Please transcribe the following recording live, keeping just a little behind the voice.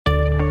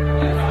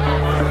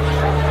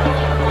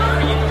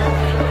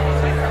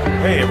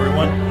Hey,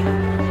 everyone.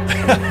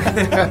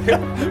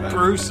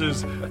 Bruce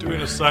is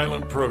doing a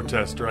silent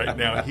protest right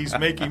now. He's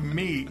making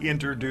me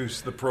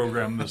introduce the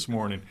program this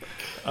morning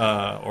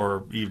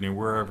or evening,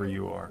 wherever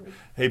you are.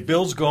 Hey,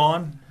 Bill's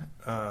gone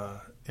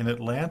in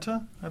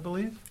Atlanta, I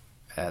believe?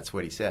 That's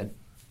what he said.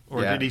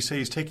 Or did he say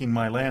he's taking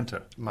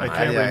Mylanta? I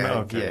can't remember.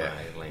 Okay.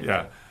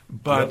 Yeah.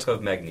 But milk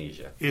of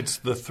magnesia. It's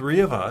the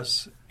three of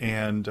us,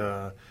 and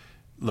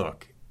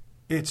look,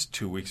 it's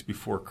 2 weeks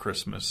before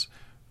Christmas.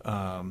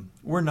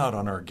 We're not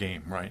on our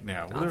game right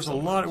now. There's a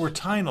lot. We're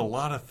tying a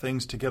lot of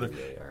things together,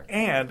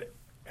 and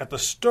at the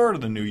start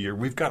of the new year,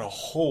 we've got a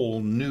whole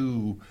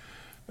new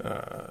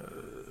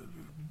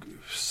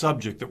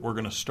subject that we're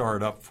going to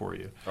start up for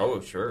you. Oh,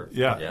 sure.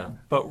 Yeah.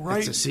 But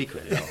It's a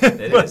secret.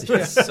 It is.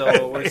 We're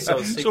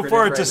so secretive so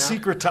far, it's right a now.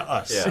 secret to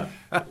us. Yeah.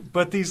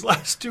 But these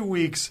last 2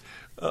 weeks,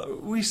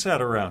 we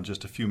sat around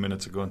just a few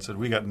minutes ago and said,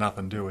 we got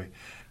nothing, do we?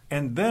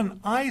 And then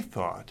I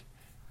thought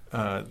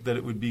that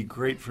it would be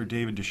great for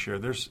David to share.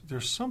 There's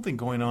something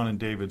going on in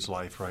David's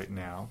life right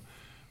now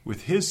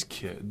with his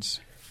kids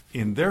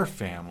in their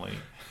family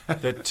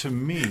that to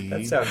me...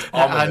 That sounds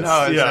I ominous.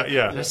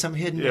 know. There's some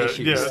hidden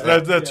issues.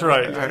 That's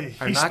right.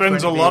 He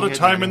spends a lot of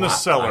time in the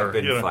cellar. I've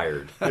been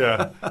fired.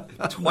 Yeah.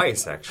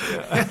 Twice, actually.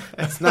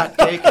 It's not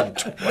taken.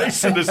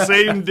 Twice in the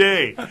same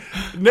day.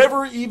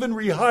 Never even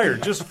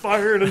rehired. Just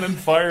fired and then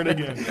fired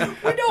again.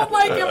 We don't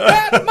like him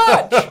that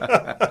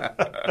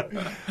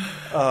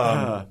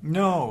much.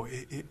 No.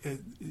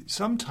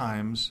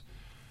 Sometimes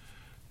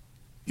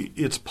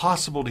it's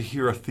possible to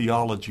hear a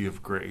theology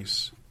of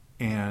grace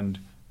and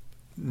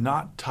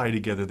not tie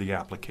together the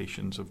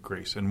applications of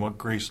grace and what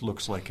grace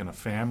looks like in a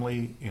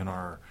family, in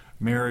our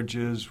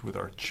marriages, with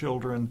our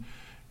children.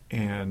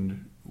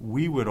 And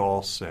we would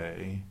all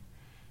say,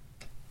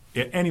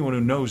 anyone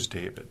who knows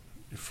David,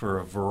 for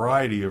a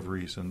variety of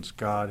reasons,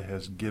 God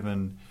has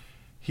given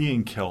he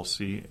and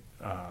Kelsey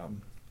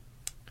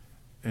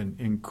an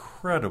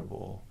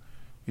incredible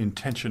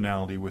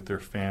intentionality with their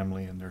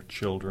family and their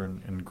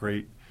children, and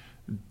great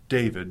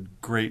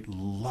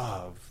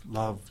love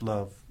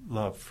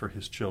for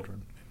his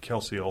children.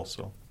 Kelsey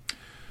also.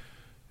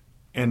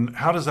 And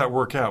how does that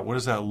work out? What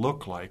does that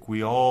look like?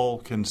 We all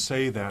can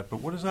say that,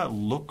 but what does that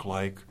look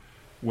like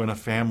when a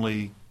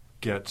family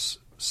gets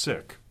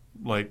sick?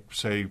 Like,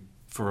 say,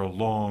 for a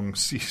long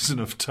season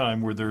of time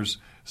where there's,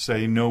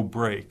 say, no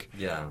break.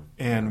 Yeah.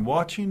 And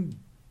watching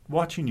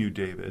you,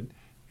 David,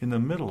 in the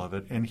middle of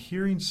it and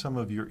hearing some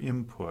of your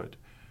input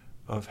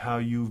of how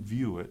you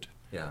view it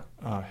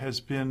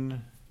has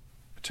been,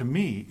 to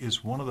me,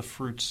 is one of the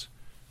fruits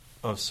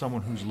of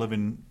someone who's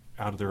living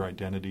out of their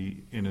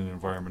identity in an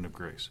environment of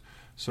grace.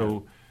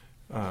 So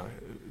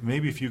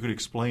maybe if you could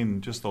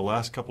explain just the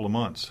last couple of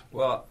months.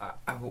 Well,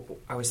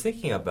 I was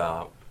thinking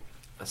about,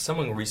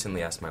 someone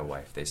recently asked my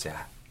wife, they said,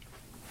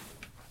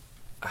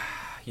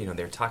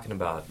 they're talking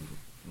about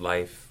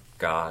life,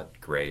 God,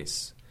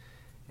 grace.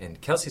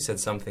 And Kelsey said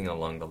something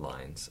along the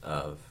lines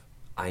of,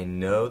 I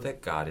know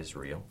that God is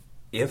real,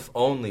 if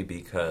only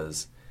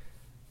because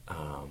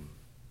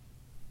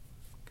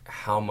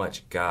how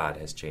much God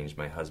has changed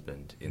my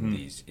husband in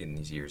these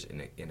years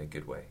in a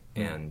good way.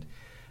 And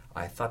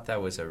I thought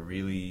that was a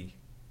really,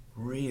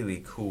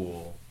 really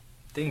cool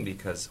thing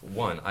because,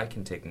 one, I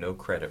can take no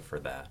credit for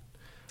that.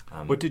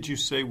 What did you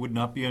say would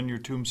not be on your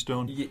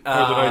tombstone? Or that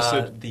I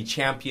said the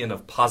champion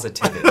of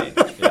positivity.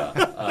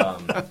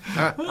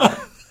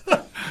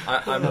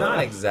 I'm not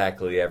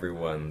exactly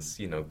everyone's,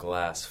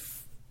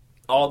 glass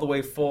all the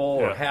way full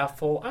or half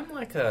full. I'm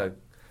like a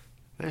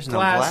There's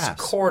glass no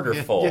glass. quarter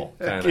full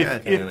kind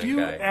of if you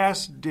guy.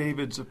 ask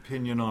David's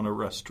opinion on a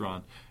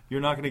restaurant,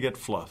 you're not going to get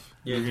fluff.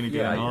 You're going to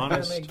get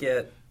honest. You're going to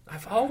get.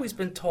 I've always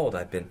been told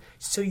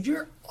so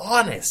you're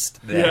honest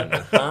then,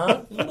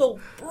 huh? Little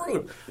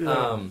brute.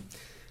 Yeah.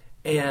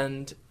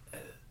 And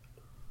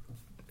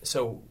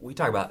so we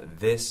talk about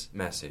this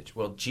message.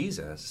 Well,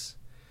 Jesus,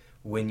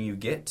 when you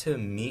get to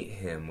meet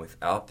him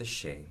without the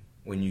shame,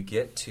 when you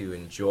get to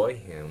enjoy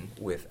him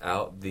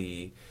without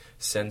the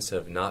sense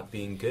of not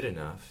being good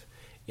enough,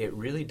 it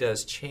really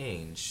does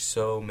change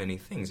so many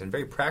things. And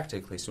very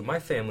practically, so my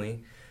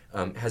family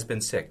has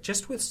been sick,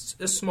 just with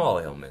small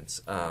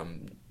ailments.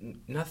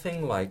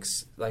 Nothing like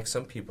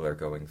some people are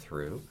going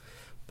through.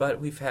 But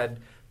we've had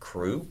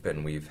croup,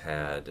 and we've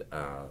had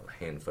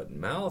hand, foot, and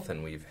mouth,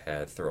 and we've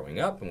had throwing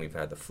up, and we've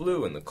had the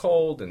flu and the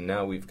cold, and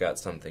now we've got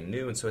something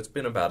new. And so it's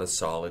been about a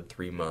solid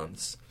 3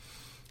 months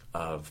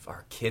of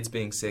our kids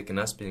being sick and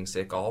us being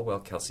sick, all while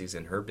Kelsey's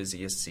in her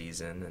busiest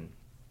season.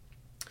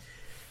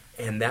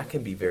 And that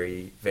can be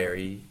very,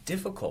 very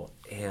difficult.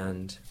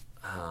 And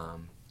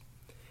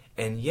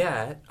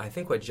yet, I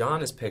think what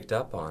John has picked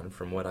up on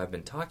from what I've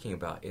been talking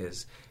about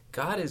is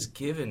God has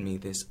given me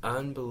this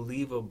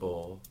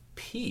unbelievable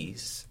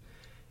peace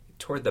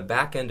toward the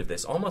back end of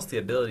this, almost the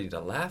ability to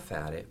laugh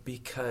at it,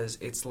 because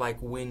it's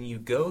like when you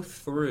go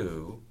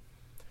through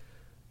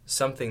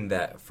something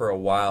that for a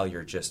while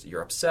you're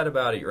upset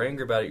about it, you're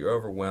angry about it, you're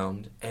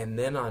overwhelmed, and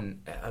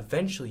then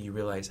eventually you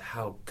realize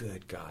how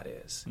good God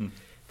is.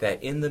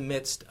 That in the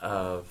midst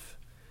of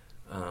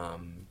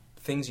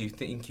things you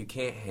think you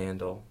can't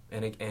handle.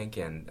 And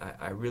again,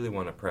 I really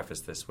want to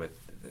preface this with,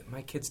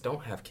 my kids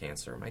don't have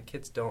cancer. My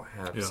kids don't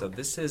have... So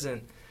this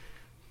isn't...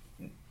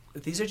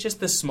 These are just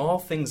the small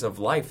things of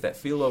life that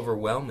feel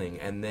overwhelming,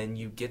 and then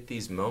you get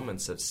these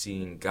moments of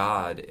seeing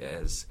God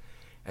as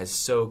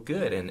so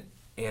good.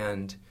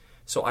 And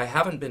so I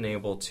haven't been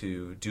able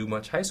to do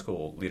much high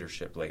school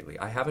leadership lately.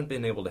 I haven't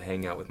been able to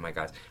hang out with my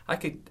guys. I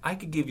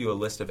could give you a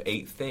list of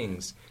 8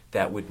 things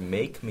that would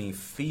make me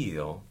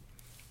feel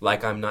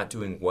like I'm not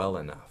doing well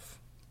enough.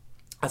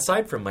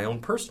 Aside from my own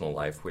personal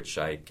life, which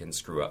I can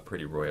screw up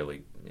pretty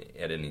royally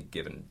at any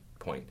given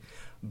point.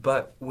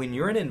 But when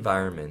you're in an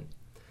environment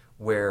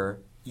where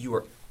you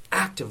are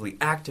actively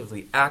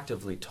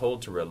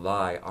told to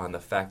rely on the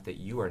fact that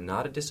you are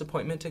not a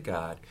disappointment to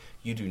God,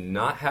 you do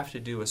not have to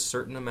do a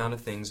certain amount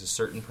of things a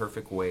certain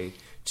perfect way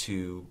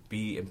to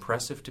be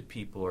impressive to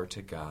people or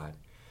to God.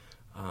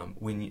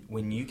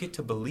 When you get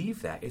to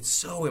believe that, it's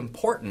so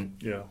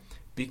important. Yeah.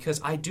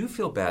 Because I do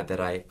feel bad that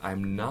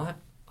I'm not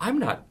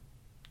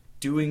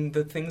doing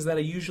the things that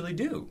I usually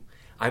do.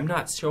 I'm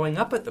not showing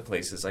up at the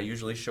places I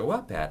usually show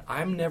up at.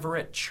 I'm never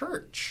at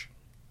church.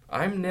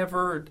 I'm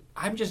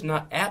just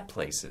not at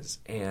places.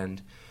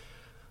 And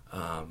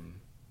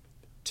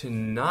to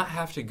not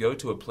have to go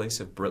to a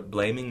place of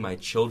blaming my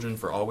children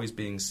for always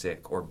being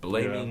sick, or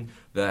blaming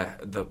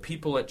the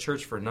people at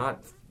church for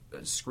not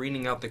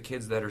screening out the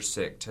kids that are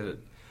sick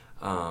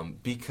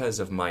because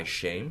of my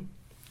shame.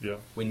 Yeah.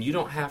 When you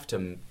don't have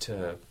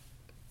to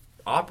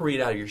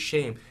operate out of your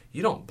shame,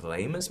 you don't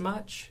blame as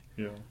much.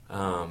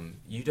 Yeah.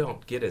 You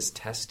don't get as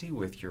testy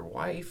with your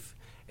wife.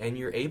 And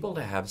you're able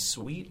to have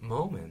sweet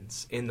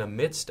moments in the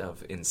midst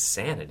of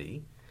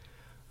insanity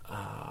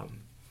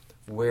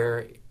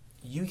where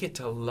you get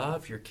to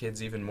love your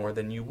kids even more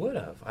than you would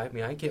have. I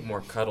mean, I get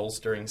more cuddles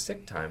during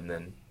sick time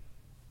than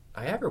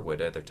I ever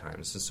would other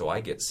times. And so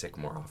I get sick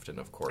more often,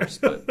 of course.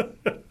 But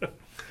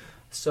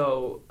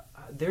so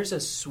there's a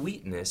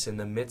sweetness in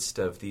the midst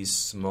of these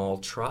small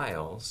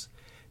trials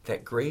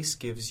that grace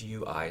gives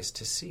you eyes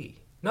to see.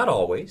 Not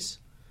always.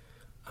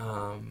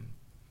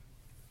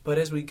 But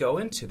as we go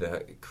into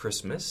the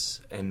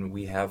Christmas, and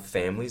we have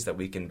families that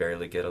we can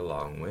barely get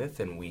along with,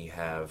 and we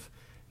have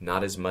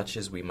not as much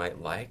as we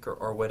might like,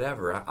 or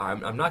whatever,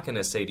 I'm not going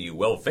to say to you,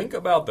 well, think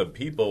about the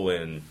people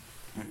in...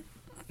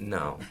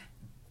 No.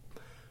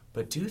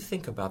 But do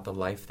think about the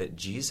life that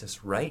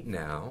Jesus right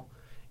now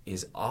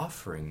is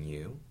offering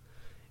you,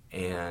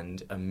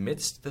 and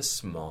amidst the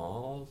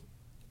small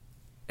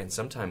and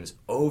sometimes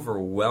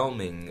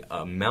overwhelming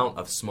amount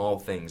of small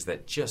things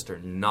that just are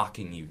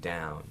knocking you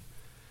down,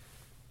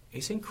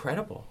 it's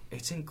incredible.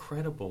 It's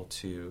incredible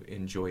to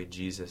enjoy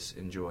Jesus,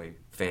 enjoy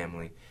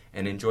family,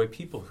 and enjoy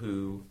people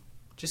who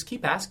just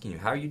keep asking you,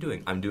 how are you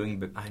doing? I'm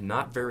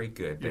not very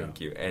good, thank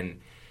you. And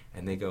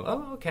they go,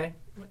 oh, okay.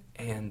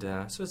 And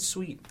so it's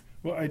sweet.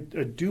 Well, I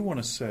do want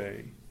to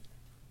say,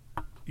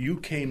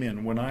 you came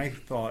in when I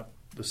thought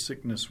the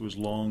sickness was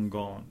long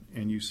gone,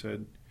 and you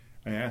said,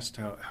 I asked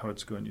how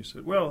it's going. You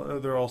said, well,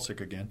 they're all sick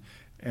again,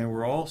 and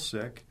we're all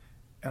sick.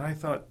 And I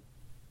thought,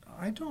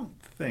 I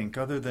don't think,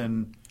 other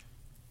than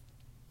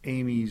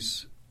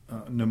Amy's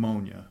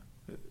pneumonia,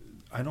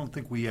 I don't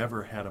think we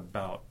ever had a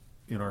bout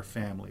in our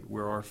family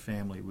where our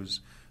family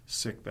was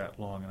sick that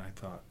long. And I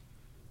thought,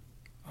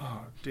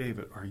 oh,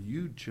 David, are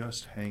you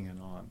just hanging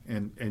on?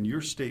 And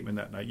your statement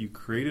that night, you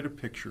created a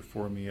picture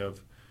for me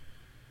of,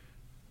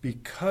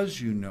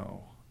 because you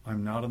know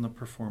I'm not on the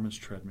performance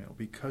treadmill,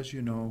 because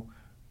you know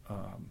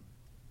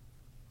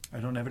I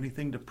don't have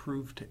anything to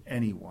prove to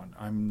anyone.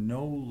 I'm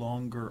no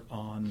longer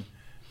on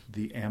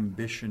the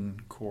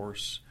ambition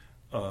course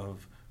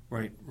of,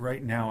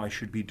 right now I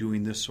should be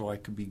doing this so I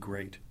could be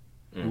great,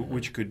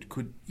 which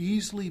could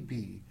easily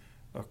be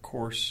a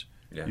course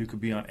you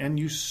could be on. And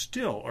you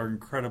still are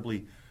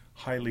incredibly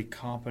highly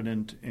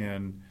competent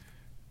and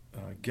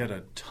get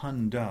a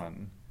ton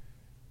done,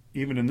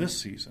 even in this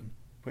season.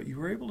 But you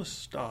were able to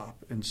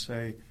stop and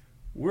say,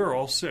 we're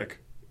all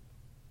sick.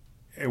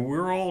 And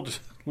we're all just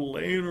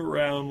laying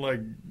around like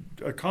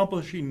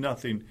accomplishing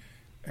nothing,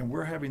 and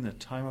we're having the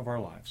time of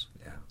our lives.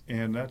 Yeah.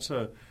 And that's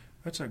a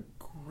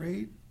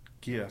great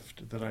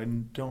gift that I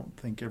don't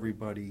think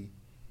everybody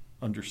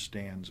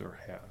understands or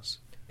has.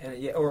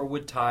 And or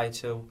would tie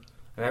to,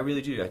 and I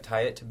really do. I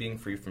tie it to being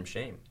free from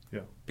shame.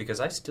 Yeah. Because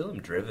I still am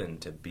driven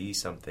to be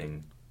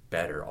something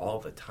better all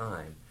the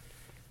time.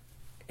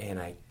 And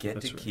I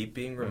get to keep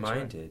being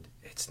reminded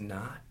it's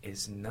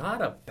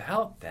not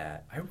about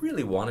that. I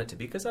really want it to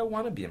be, because I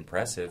want to be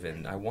impressive,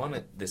 and I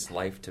want this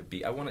life to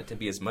be, I want it to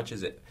be as much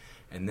as it,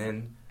 and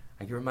then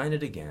I get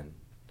reminded again,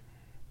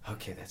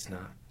 okay, that's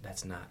not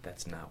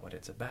what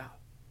it's about.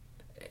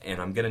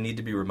 And I'm going to need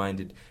to be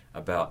reminded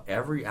about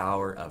every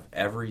hour of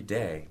every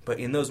day. But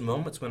in those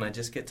moments when I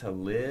just get to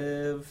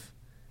live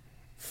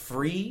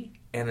free,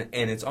 and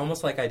it's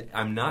almost like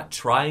I'm not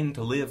trying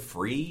to live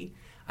free,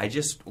 I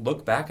just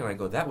look back and I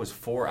go, that was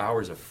 4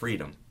 hours of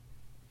freedom.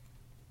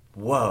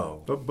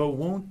 Whoa. But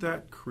won't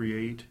that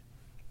create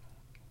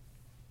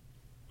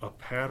a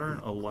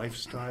pattern, a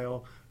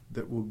lifestyle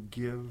that will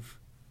give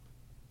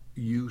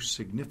you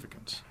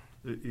significance,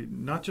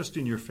 not just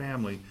in your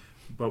family,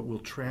 but will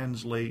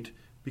translate,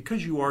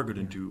 because you are going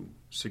to do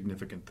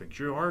significant things.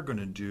 You are going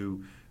to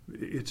do,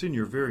 it's in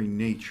your very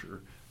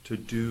nature to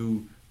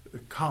do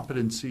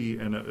competency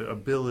and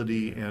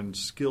ability and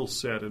skill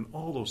set and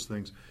all those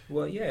things.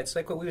 Well, yeah, it's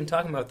like what we've been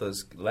talking about,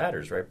 those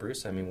ladders, right,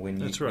 Bruce? I mean, when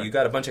That's right. you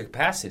got a bunch of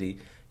capacity,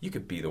 you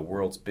could be the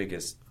world's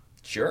biggest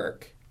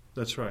jerk.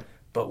 That's right.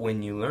 But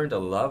when you learn to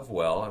love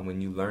well, and when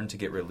you learn to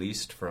get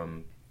released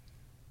from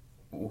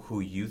who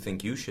you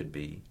think you should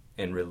be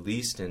and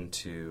released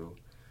into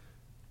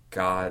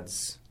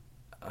God's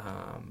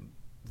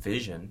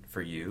vision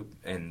for you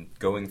and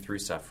going through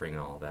suffering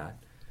and all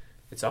that,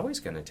 it's always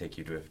going to take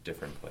you to a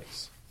different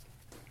place.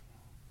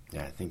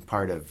 Yeah, I think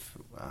part of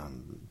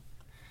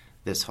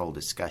this whole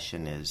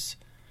discussion is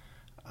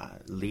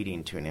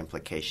leading to an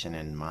implication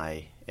in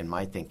my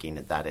thinking,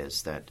 that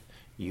is that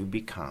you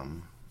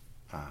become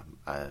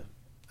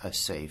a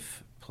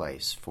safe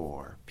place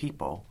for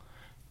people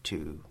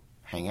to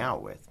hang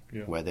out with,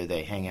 whether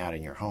they hang out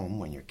in your home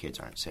when your kids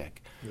aren't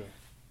sick,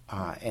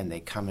 and they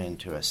come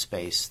into a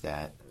space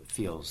that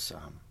feels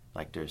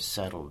like there's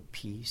settled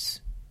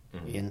peace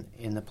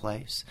in the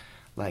place,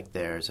 like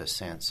there's a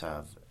sense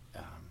of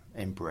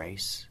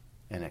embrace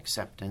and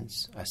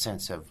acceptance, a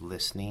sense of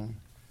listening,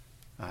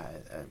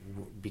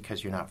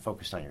 because you're not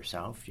focused on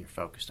yourself, you're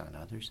focused on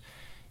others.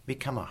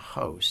 Become a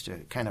host, a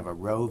kind of a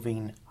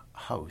roving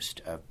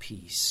host of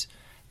peace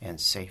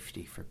and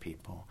safety for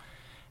people.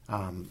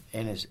 And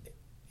it's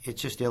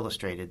just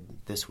illustrated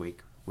this week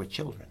with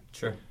children.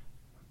 Sure.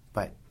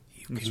 But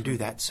you can do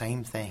that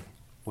same thing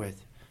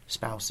with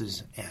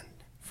spouses and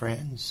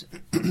friends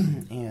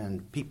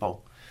and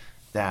people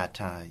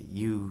that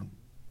you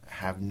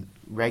have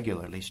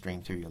regularly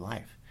streamed through your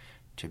life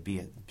to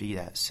be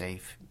that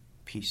safe,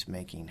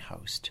 peacemaking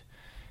host.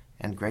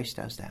 And Grace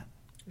does that.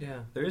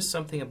 Yeah, there is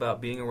something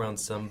about being around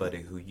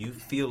somebody who you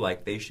feel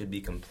like they should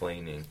be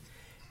complaining,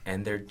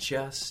 and they're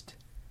just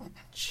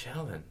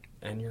chilling.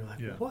 And you're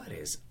like, what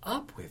is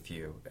up with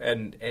you?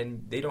 And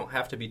they don't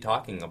have to be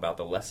talking about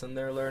the lesson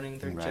they're learning.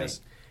 They're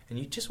just, and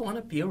you just want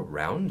to be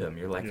around them.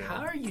 You're like,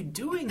 how are you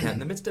doing that in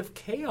the midst of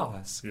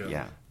chaos?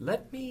 Yeah.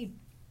 Let me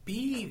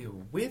be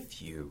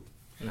with you.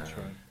 That's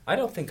right. I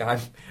don't think I'm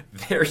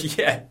there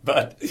yet,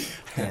 but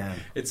Yeah.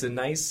 it's a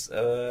nice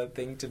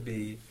thing to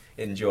be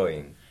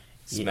enjoying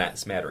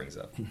smatterings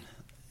of.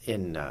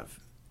 In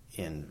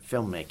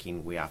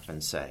filmmaking, we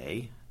often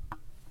say,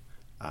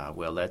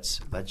 well,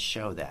 let's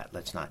show that.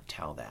 Let's not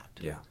tell that.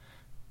 Yeah.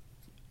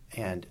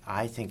 And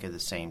I think of the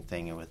same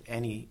thing with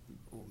any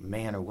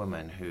man or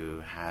woman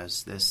who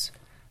has this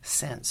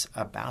sense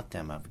about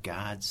them of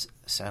God's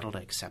settled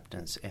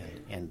acceptance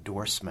and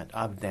endorsement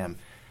of them,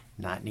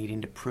 not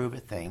needing to prove a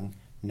thing,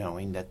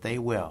 knowing that they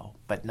will,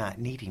 but not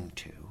needing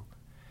to.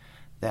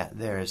 That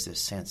there is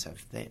this sense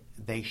of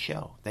they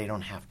show. They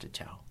don't have to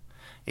tell.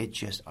 It's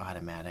just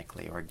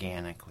automatically,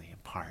 organically a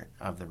part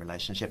of the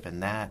relationship.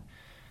 And that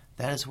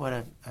is what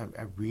a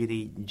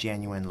really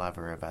genuine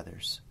lover of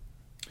others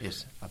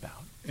is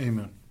about.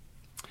 Amen.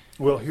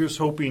 Well, here's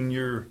hoping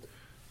your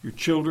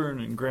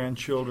children and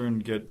grandchildren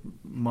get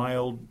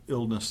mild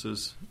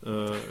illnesses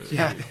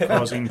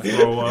causing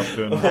throw up.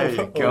 And There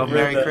you go.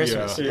 Merry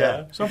Christmas.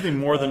 Yeah. Something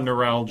more than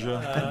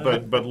neuralgia,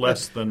 but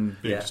less than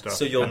big stuff.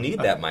 So you'll need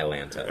that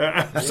Mylanta.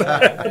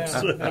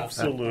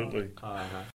 Absolutely.